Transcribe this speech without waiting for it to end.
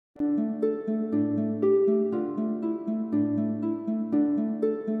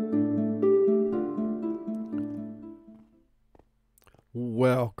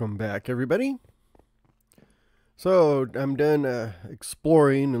Welcome back, everybody. So I'm done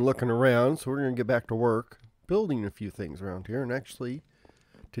exploring and looking around, so we're going to get back to work building a few things around here. And actually,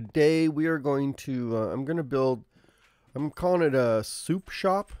 today we are going to, I'm calling it a soup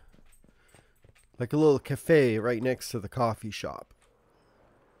shop, like a little cafe right next to the coffee shop.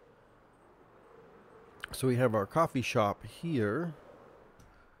 So we have our coffee shop here.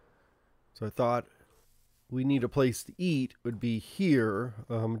 So I thought we need a place to eat would be here.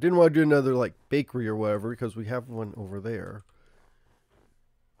 Didn't want to do another like bakery or whatever because we have one over there.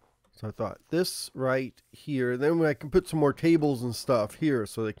 So I thought this right here. Then I can put some more tables and stuff here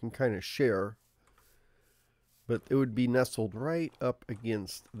so they can kind of share. But it would be nestled right up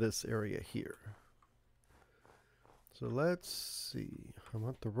against this area here. So let's see. I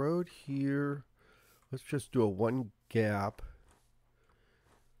want the road here. Let's just do a one gap.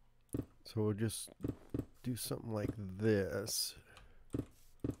 So we'll just do something like this.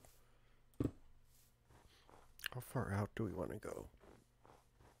 How far out do we want to go?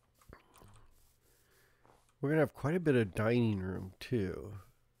 We're going to have quite a bit of dining room too.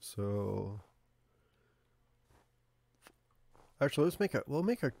 So actually we'll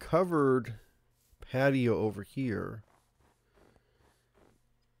make a covered patio over here.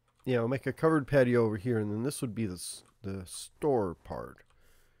 Yeah, we'll make a covered patio over here, and then this would be the store part.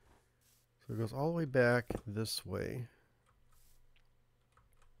 So it goes all the way back this way.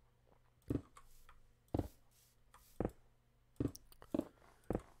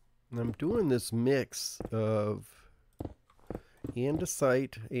 And I'm doing this mix of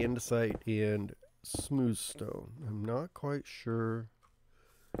andesite, and smooth stone. I'm not quite sure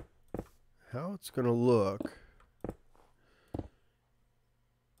how it's going to look.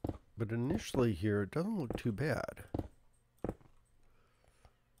 But initially here, it doesn't look too bad.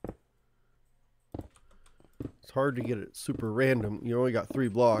 It's hard to get it super random. You only got 3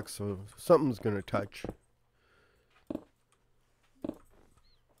 blocks, so something's going to touch.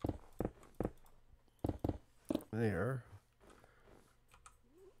 There.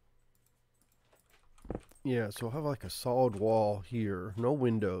 Yeah, so we'll have like a solid wall here. No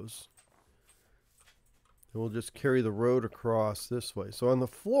windows. And we'll just carry the road across this way. So on the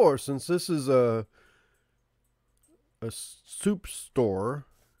floor, since this is a soup store,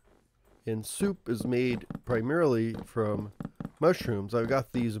 and soup is made primarily from mushrooms, I've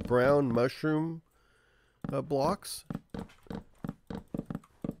got these brown mushroom blocks.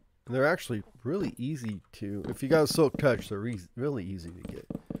 And they're actually really easy to, if you got a silk touch, they're really easy to get.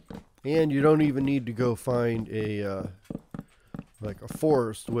 And you don't even need to go find a like a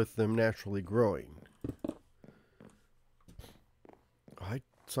forest with them naturally growing.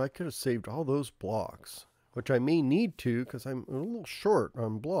 So I could have saved all those blocks, which I may need to because I'm a little short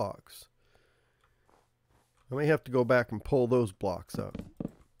on blocks. I may have to go back and pull those blocks up.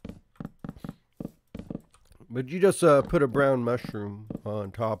 But you just put a brown mushroom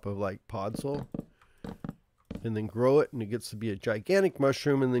on top of like podzol and then grow it, and it gets to be a gigantic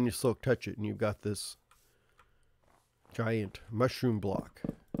mushroom, and then you silk touch it and you've got this giant mushroom block.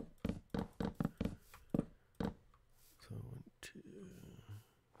 So 1, 2.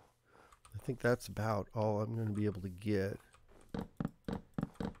 I think that's about all I'm going to be able to get.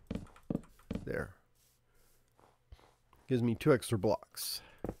 There. Gives me 2 extra blocks.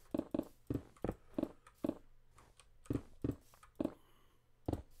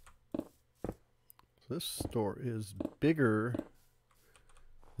 This store is bigger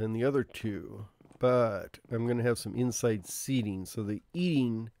than the other 2, but I'm going to have some inside seating. So the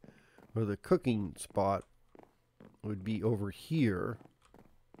eating or the cooking spot would be over here.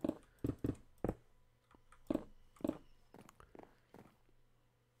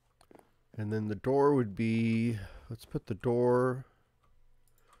 And then the door would be, let's put the door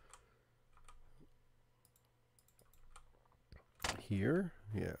here.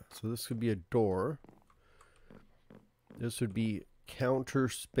 Yeah, so this could be a door. This would be counter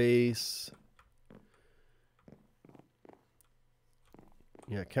space.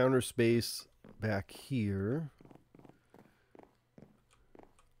 Yeah, counter space back here.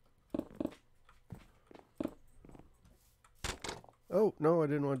 Oh, no, I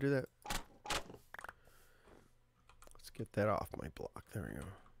didn't want to do that. Let's get that off my block. There we go.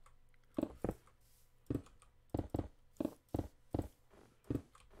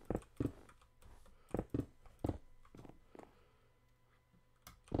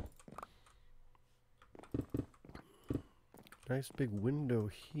 Nice big window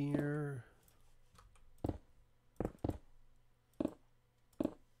here.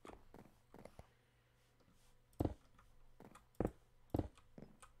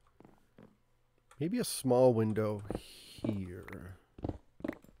 Maybe a small window here.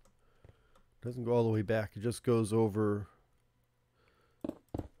 Doesn't go all the way back. It just goes over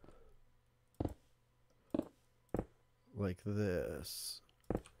like this.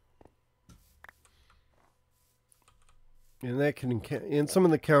 And that can, and some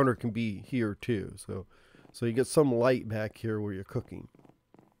of the counter can be here too. So you get some light back here where you're cooking.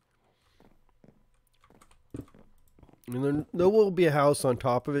 And then there will be a house on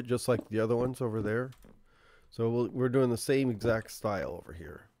top of it, just like the other ones over there. So we're doing the same exact style over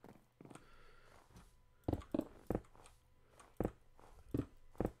here.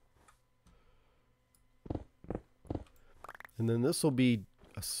 And then this will be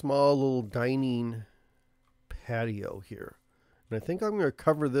a small little dining patio here. And I think I'm going to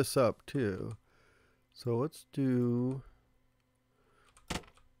cover this up too. So let's do...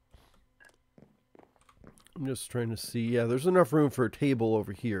 I'm just trying to see. Yeah, there's enough room for a table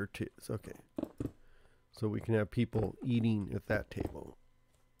over here too. It's okay. So we can have people eating at that table.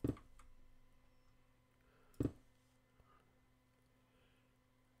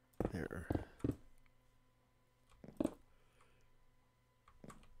 There.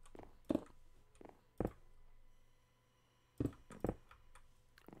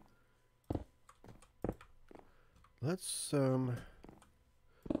 Let's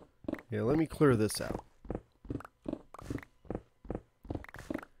yeah, let me clear this out.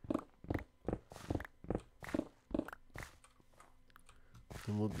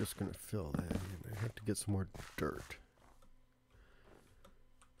 And we're just going to fill that in. I have to get some more dirt.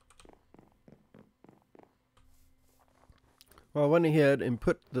 Well, I went ahead and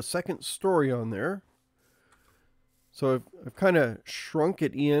put the second story on there. So I've kind of shrunk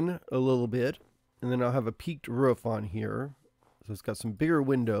it in a little bit. And then I'll have a peaked roof on here. So it's got some bigger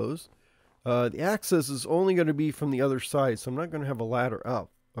windows. The access is only going to be from the other side. So I'm not going to have a ladder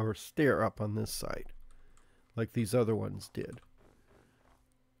up or a stair up on this side like these other ones did.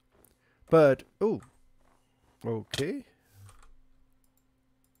 But, oh, okay.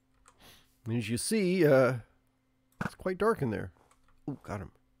 As you see, it's quite dark in there. Oh, got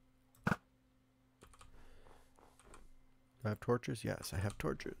him. Do I have torches? Yes, I have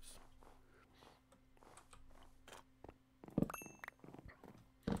torches.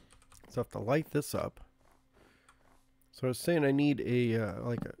 So I have to light this up. So I was saying I need a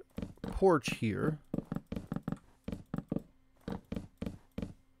like a porch here.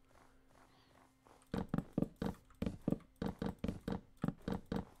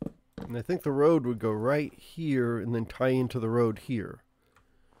 And I think the road would go right here and then tie into the road here.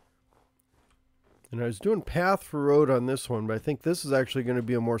 And I was doing path for road on this one, but I think this is actually going to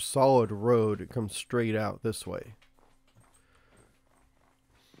be a more solid road. It comes straight out this way.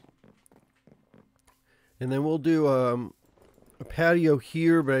 And then we'll do a patio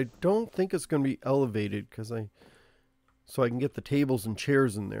here, but I don't think it's going to be elevated because so I can get the tables and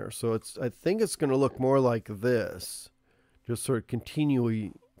chairs in there. So I think it's going to look more like this, just sort of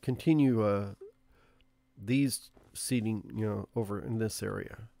continue these seating, over in this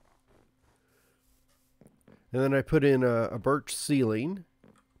area. And then I put in a birch ceiling,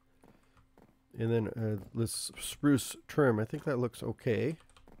 and then this spruce trim. I think that looks okay.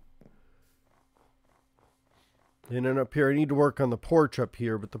 And then up here, I need to work on the porch up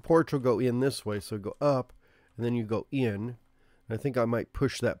here, but the porch will go in this way. So go up, and then you go in. And I think I might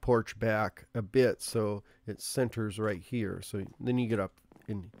push that porch back a bit so it centers right here. So then you get up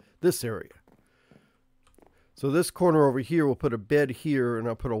in this area. So this corner over here, we'll put a bed here, and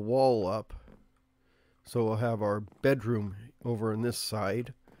I'll put a wall up. So we'll have our bedroom over on this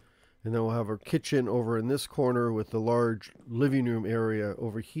side. And then we'll have our kitchen over in this corner with the large living room area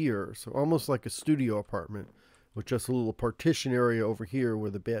over here. So almost like a studio apartment, with just a little partition area over here where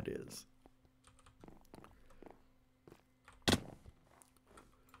the bed is.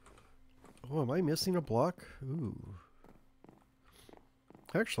 Oh, am I missing a block? Ooh.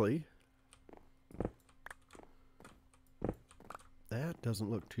 Actually, that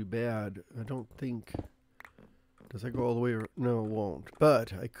doesn't look too bad. I don't think... Does that go all the way? No, it won't.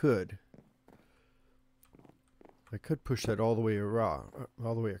 But I could. I could push that all the way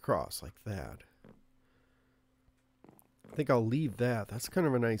across like that. I think I'll leave that. That's kind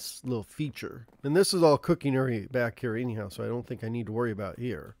of a nice little feature. And this is all cooking area back here anyhow, so I don't think I need to worry about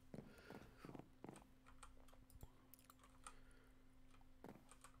here.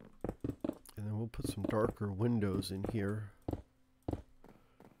 And then we'll put some darker windows in here.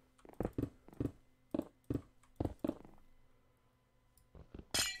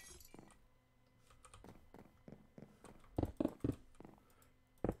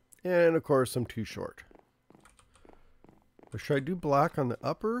 And of course, I'm too short. Or should I do black on the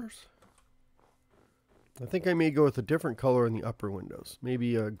uppers? I think I may go with a different color in the upper windows.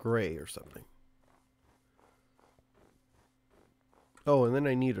 Maybe a gray or something. Oh, and then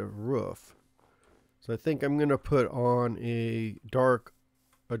I need a roof. So I think I'm going to put on a dark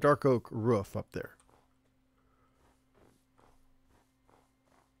oak roof up there.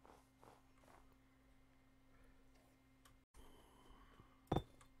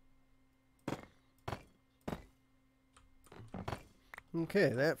 Okay,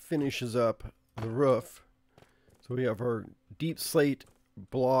 that finishes up the roof. So we have our deep slate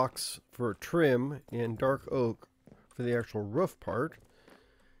blocks for trim and dark oak for the actual roof part.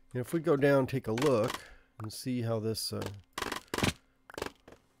 And if we go down, take a look and see how this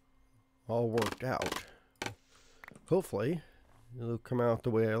all worked out. Hopefully, it'll come out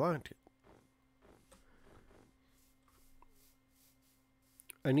the way I liked it.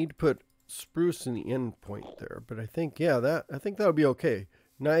 I need to put spruce in the end point there, but I think, yeah, I think that'll be okay.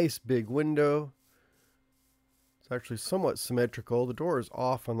 Nice big window. It's actually somewhat symmetrical. The door is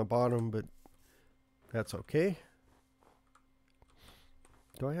off on the bottom, but that's okay.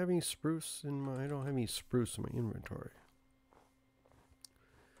 Do I have any spruce in my... I don't have any spruce in my inventory.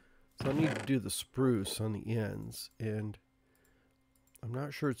 So I need to do the spruce on the ends, and I'm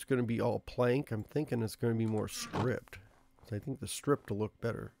not sure it's going to be all plank. I'm thinking it's going to be more stripped. So I think the strip will look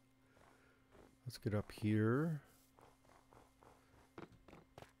better. Let's get up here.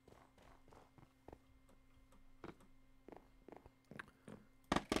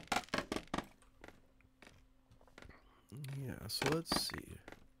 Yeah, so let's see.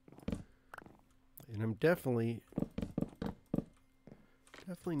 And I'm definitely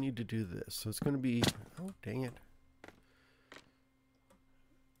need to do this. So it's going to be, oh dang it.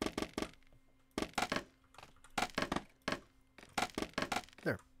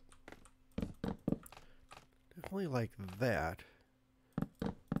 There. Definitely like that.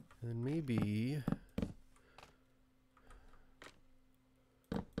 And maybe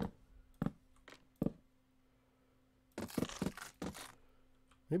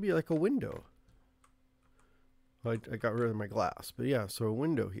like a window. I got rid of my glass, but yeah, so a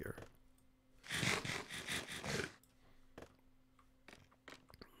window here.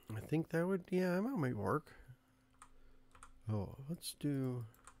 I think that would, yeah, that might work. Oh, let's do...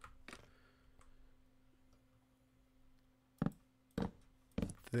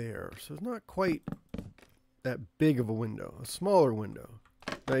 there. So it's not quite that big of a window. A smaller window.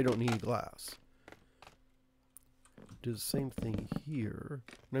 Now you don't need glass. Do the same thing here.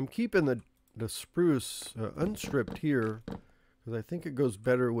 And I'm keeping the spruce unstripped here because I think it goes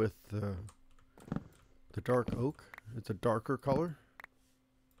better with the dark oak. It's a darker color.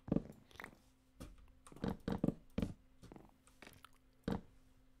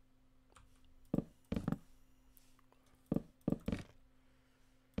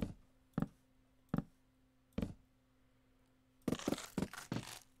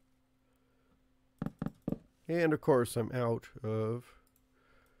 And of course I'm out of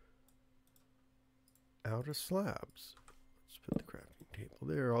slabs. Let's put the crafting table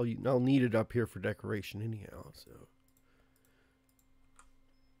there. I'll need it up here for decoration anyhow, so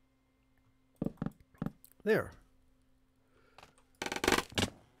there.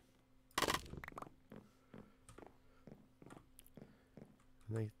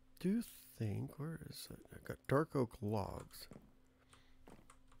 And I do think, where is it? I got dark oak logs.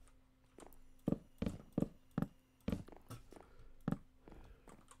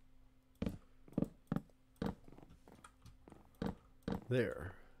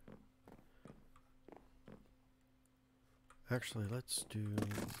 There. Actually, let's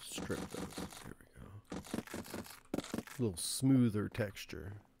strip those. There we go. A little smoother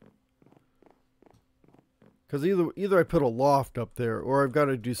texture. Because either I put a loft up there, or I've got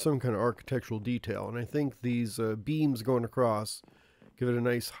to do some kind of architectural detail. And I think these beams going across give it a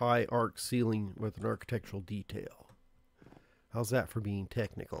nice high arc ceiling with an architectural detail. How's that for being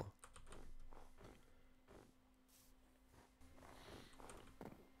technical?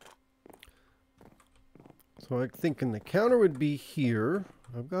 So I'm thinking the counter would be here.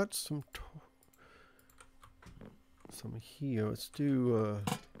 I've got some here. Let's do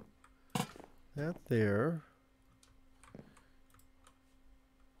that there.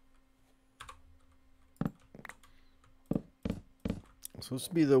 So this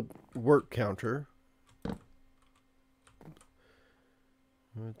would be the work counter.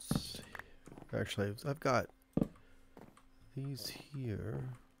 Let's see. Actually, I've got these here.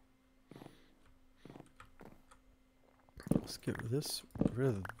 Let's get rid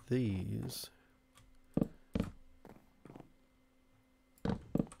of these.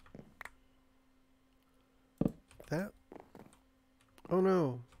 That. Oh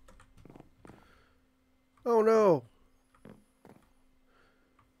no. Oh no!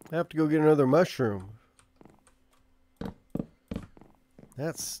 I have to go get another mushroom.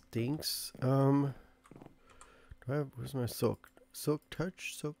 That stinks. Do I have, where's my silk? Silk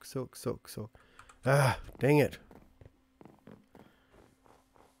touch? Silk, silk, silk, silk. Ah, dang it.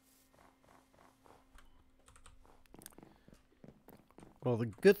 Well, the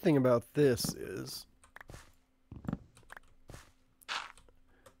good thing about this is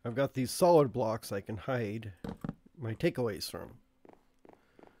I've got these solid blocks I can hide my takeaways from.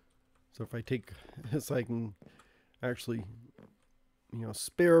 So if I take this, I can actually,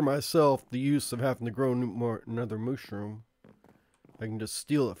 spare myself the use of having to grow another mushroom. I can just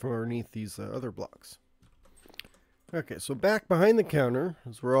steal it from underneath these other blocks. Okay, so back behind the counter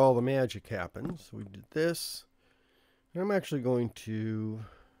is where all the magic happens. So we did this. And I'm actually going to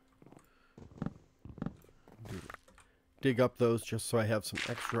dig up those just so I have some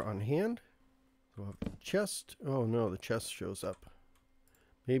extra on hand. So I'll have the chest. Oh no, the chest shows up.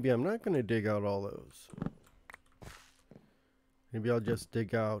 Maybe I'm not going to dig out all those. Maybe I'll just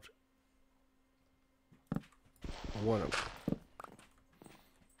dig out one of them.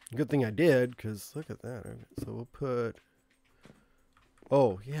 Good thing I did, because look at that. So we'll put...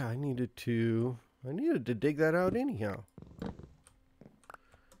 Oh, yeah, I needed to dig that out anyhow.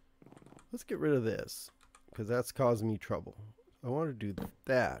 Let's get rid of this, because that's causing me trouble. I want to do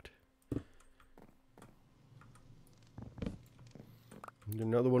that. And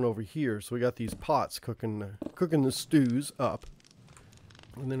another one over here. So we got these pots cooking the stews up.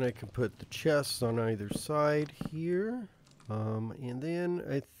 And then I can put the chests on either side here. And then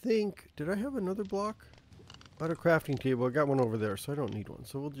I think, did I have another block? Out of crafting table, I got one over there, so I don't need one.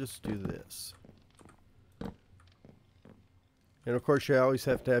 So we'll just do this. And of course, you always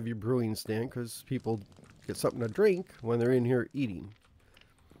have to have your brewing stand because people get something to drink when they're in here eating.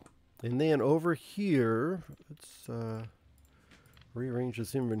 And then over here, let's rearrange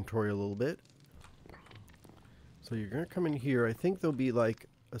this inventory a little bit. So you're going to come in here. I think there'll be like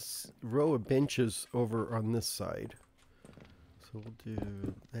a row of benches over on this side. So we'll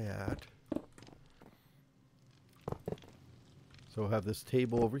do that. So we'll have this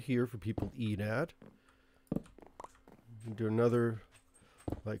table over here for people to eat at. We'll do another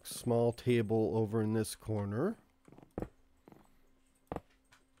like small table over in this corner.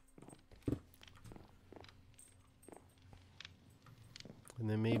 And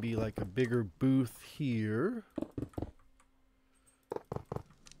then maybe like a bigger booth here.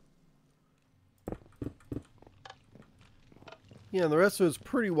 Yeah, the rest of it's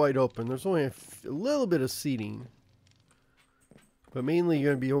pretty wide open. There's only a little bit of seating. But mainly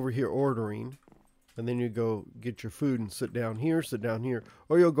you're going to be over here ordering. And then you go get your food and sit down here,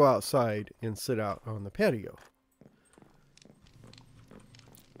 or you'll go outside and sit out on the patio.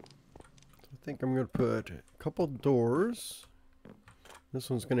 So I think I'm going to put a couple doors. This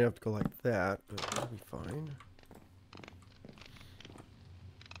one's going to have to go like that, but that'll be fine.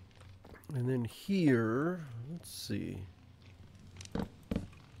 And then here, let's see.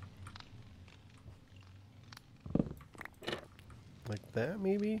 Like that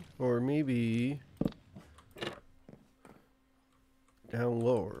maybe? Or maybe down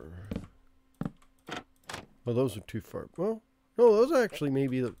lower. Well, those are too far. Well, no, those actually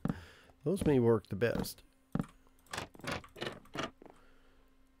maybe, those may work the best.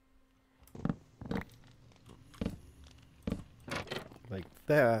 Like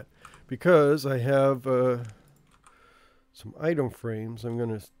that. Because I have some item frames I'm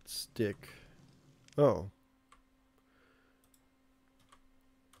going to stick. Oh.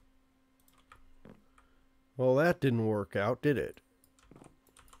 Well, that didn't work out, did it?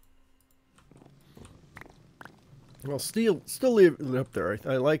 Well, still leave it up there.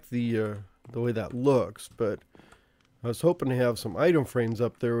 I like the way that looks, but I was hoping to have some item frames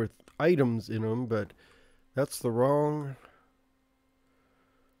up there with items in them, but that's the wrong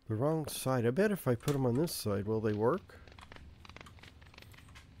side. I bet if I put them on this side, will they work?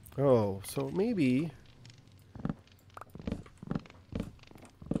 Oh, so maybe...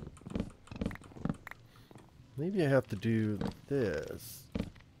 Maybe I have to do this.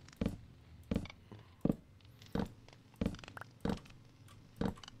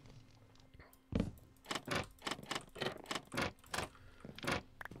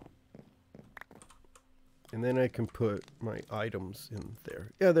 And then I can put my items in there.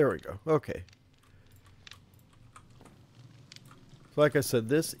 Yeah, there we go. Okay. So like I said,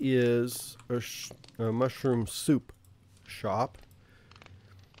 this is a mushroom soup shop.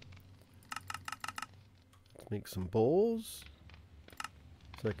 Let's make some bowls.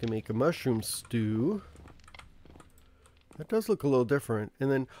 So I can make a mushroom stew. That does look a little different. And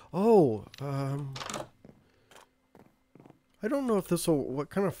then, oh, I don't know if this will, what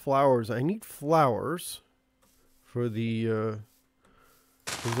kind of flowers. I need flowers for the,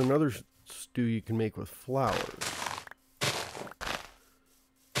 there's another stew you can make with flowers.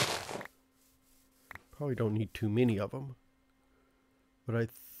 Probably don't need too many of them. But I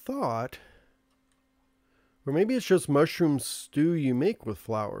thought, or maybe it's just mushroom stew you make with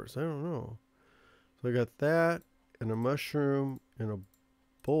flowers. I don't know. So I got that and a mushroom and a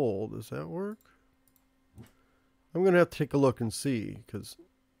bowl. Does that work? I'm going to have to take a look and see, because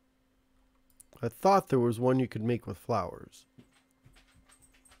I thought there was one you could make with flowers.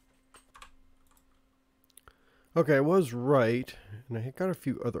 Okay, I was right, and I got a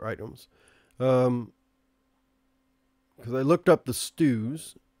few other items. Because I looked up the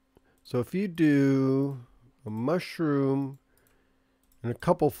stews. So if you do a mushroom and a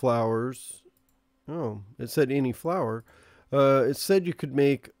couple flowers, oh, it said any flower. It said you could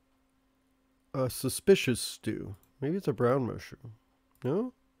make a suspicious stew. Maybe it's a brown mushroom.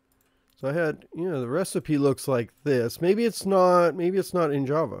 No? So I had, you know, the recipe looks like this. Maybe it's not in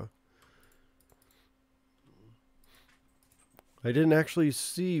Java. I didn't actually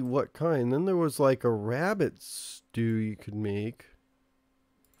see what kind. Then there was like a rabbit stew you could make.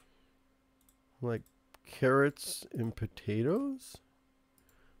 Like carrots and potatoes?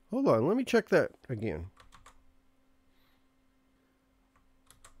 Hold on, let me check that again.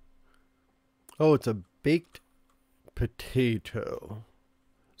 Oh, it's a baked potato.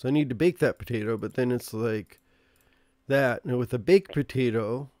 So I need to bake that potato, but then it's like that. Now with a baked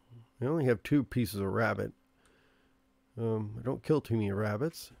potato, I only have 2 pieces of rabbit. I don't kill too many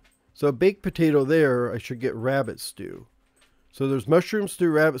rabbits. So a baked potato there, I should get rabbit stew. So there's mushroom stew,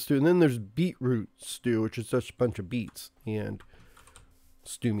 rabbit stew, and then there's beetroot stew, which is just a bunch of beets and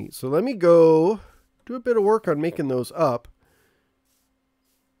stew meat. So let me go do a bit of work on making those up,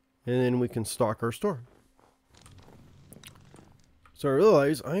 and then we can stock our store. So I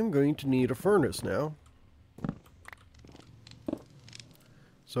realize I'm going to need a furnace now,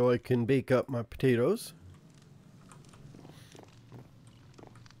 so I can bake up my potatoes.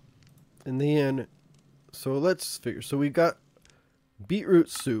 And then, so let's figure. So we got beetroot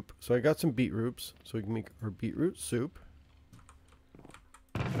soup. So I got some beetroots, so we can make our beetroot soup.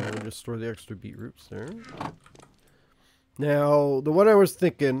 And we'll just store the extra beetroots there. Now, the one I was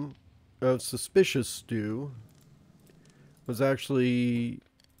thinking of, suspicious stew, was actually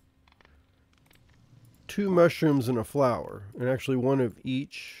 2 mushrooms and a flower, and actually one of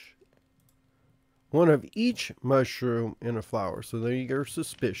each mushroom and a flower. So there you go,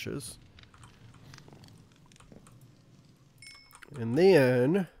 suspicious. And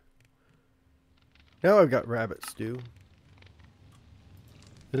then now I've got rabbit stew.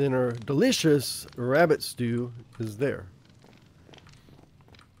 And then our delicious rabbit stew is there.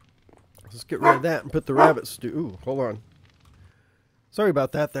 Let's get rid of that and put the rabbit stew. Ooh, hold on. Sorry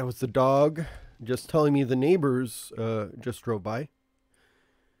about that. That was the dog just telling me the neighbors just drove by.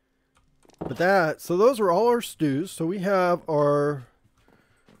 But so those are all our stews. So we have our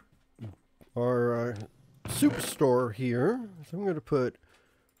soup store here. So I'm going to put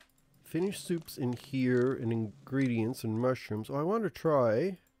finished soups in here and ingredients and mushrooms. Oh, I want to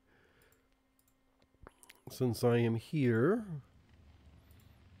try, since I am here,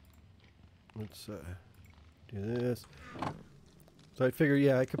 let's do this. So I figure,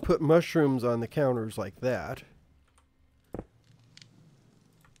 yeah, I could put mushrooms on the counters like that.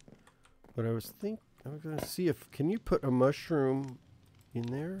 But I was going to see if, can you put a mushroom in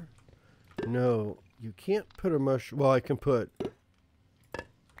there? No, you can't put a mushroom. Well, I can put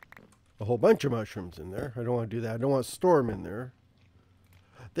a whole bunch of mushrooms in there. I don't want to do that. I don't want to store them in there.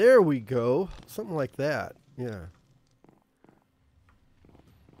 There we go. Something like that. Yeah.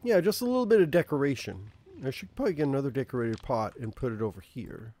 Yeah, just a little bit of decoration. I should probably get another decorated pot and put it over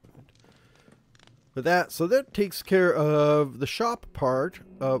here. But so that takes care of the shop part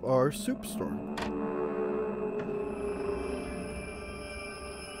of our soup store.